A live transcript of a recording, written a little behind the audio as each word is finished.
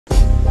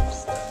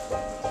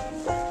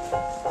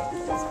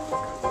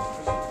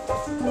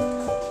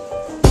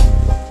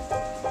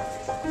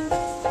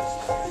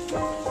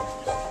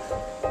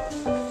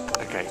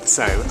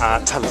So,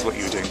 tell us what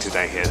you were doing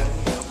today here.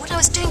 What I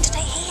was doing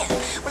today here?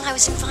 Well, I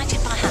was invited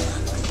by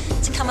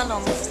Hammer to come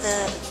along for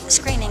the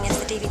screening of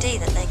the DVD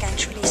that they're going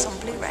to release on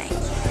Blu-ray.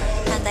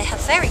 And they have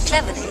very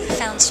cleverly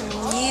found some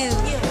new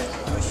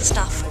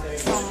stuff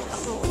from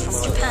abroad,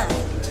 from Japan.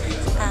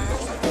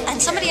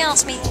 And somebody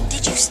asked me,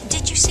 did you see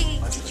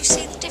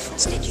the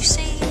difference? Did you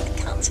see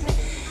the cuts in it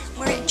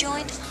where it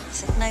joined? I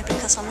said no,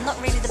 because I'm not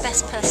really the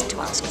best person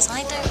to ask, because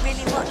I don't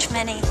really watch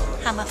many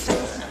Hammer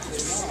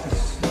films.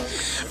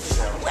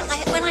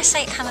 When I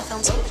say Hammer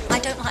films, I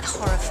don't like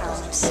horror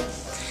films,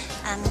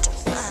 and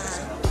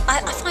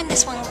I find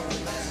this one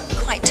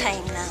quite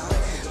tame now.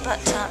 But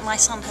my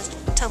son has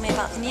told me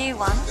about the new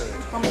one,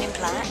 Woman in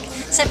Black.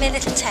 Sent me a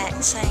little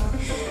text saying,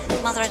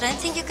 "Mother, I don't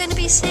think you're going to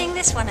be seeing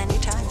this one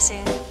anytime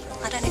soon."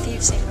 I don't know if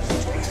you've seen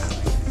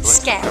it.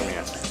 Scary,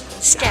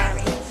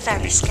 scary,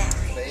 very scary.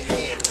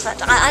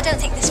 But I don't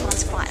think this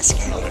one's quite as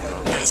scary.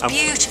 It's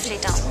beautifully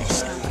done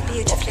this time,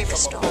 beautifully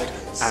restored.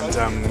 And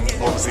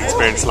what was the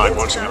experience like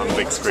watching it on the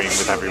big screen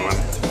with everyone?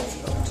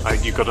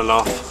 You got a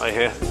laugh, I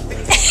hear?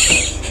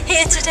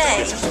 Here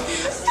today?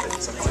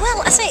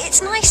 Well, I say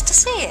it's nice to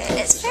see it.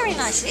 It's very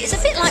nice. It's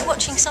a bit like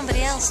watching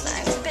somebody else,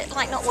 though. It's a bit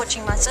like not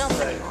watching myself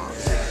anymore.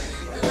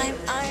 And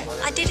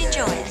I did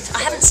enjoy it. I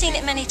haven't seen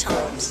it many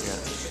times,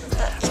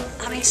 but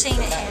having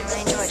seen it here, I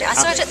enjoyed it. I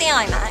saw it at the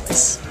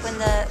IMAX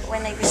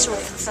when they restored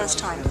it for the first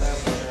time,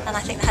 and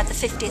I think they had the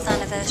 50th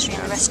anniversary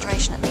and the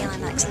restoration at the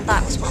IMAX, and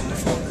that was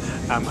wonderful.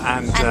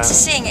 And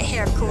seeing it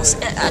here, of course,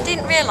 I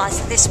didn't realise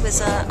that this was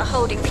a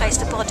holding place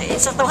to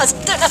bodies, otherwise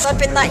I don't know if I'd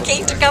been that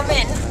keen to come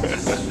in.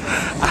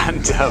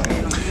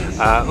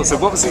 And also,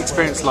 what was the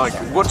experience like?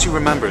 What do you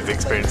remember of the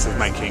experience of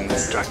making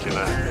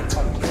Dracula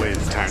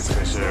with Terence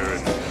Fisher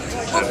and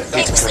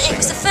Peter Cushing? It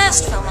was the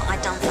first film that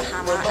I'd done for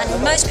Hammer,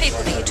 and most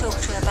people that you talk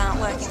to about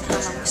working for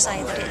Hammer will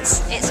say that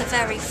it's a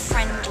very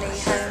friendly,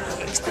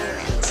 homely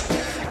experience.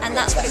 And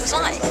that's what it was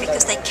like,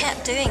 because they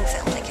kept doing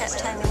films, they kept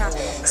turning around.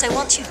 So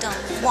once you've done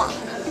one,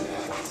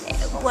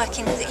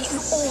 working with it, you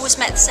always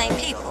met the same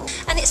people.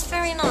 And it's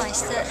very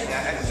nice that,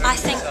 I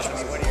think,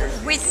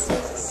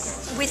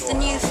 with the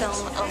new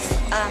film of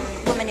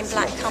Woman in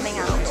Black coming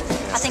out,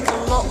 I think a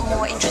lot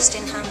more interest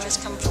in Hammer has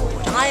come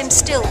forward. I am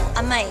still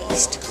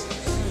amazed.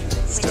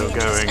 Still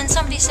going. And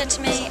somebody said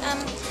to me,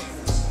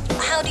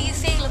 how do you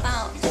feel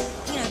about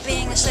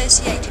being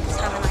associated with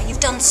Hammer now? You've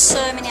done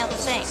so many other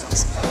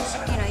things.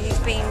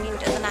 You've been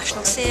at the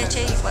National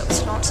Theatre, you've worked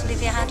with Laurence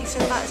Olivier. How do you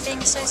feel about being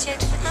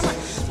associated with Hammer?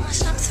 Well, I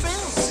said, I'm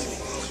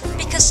thrilled,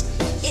 because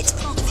it's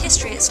part of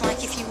history. It's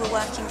like if you were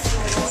working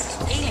for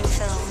Ealing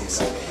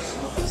Films,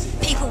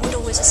 people would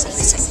always say,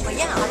 well,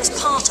 yeah, I was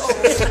part of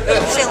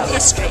film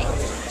history.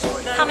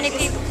 How many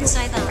people can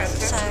say that?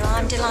 So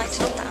I'm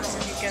delighted with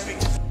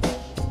that.